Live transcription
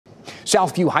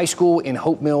Southview High School in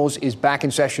Hope Mills is back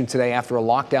in session today after a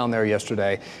lockdown there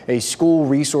yesterday. A school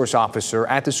resource officer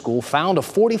at the school found a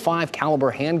 .45 caliber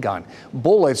handgun,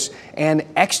 bullets, and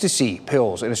ecstasy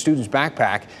pills in a student's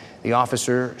backpack. The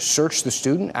officer searched the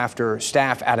student after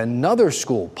staff at another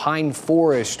school, Pine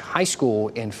Forest High School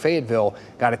in Fayetteville,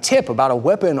 got a tip about a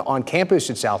weapon on campus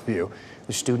at Southview.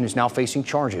 The student is now facing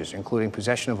charges, including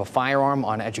possession of a firearm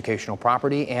on educational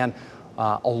property and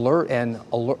altering,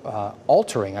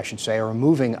 or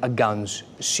removing a gun's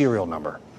serial number.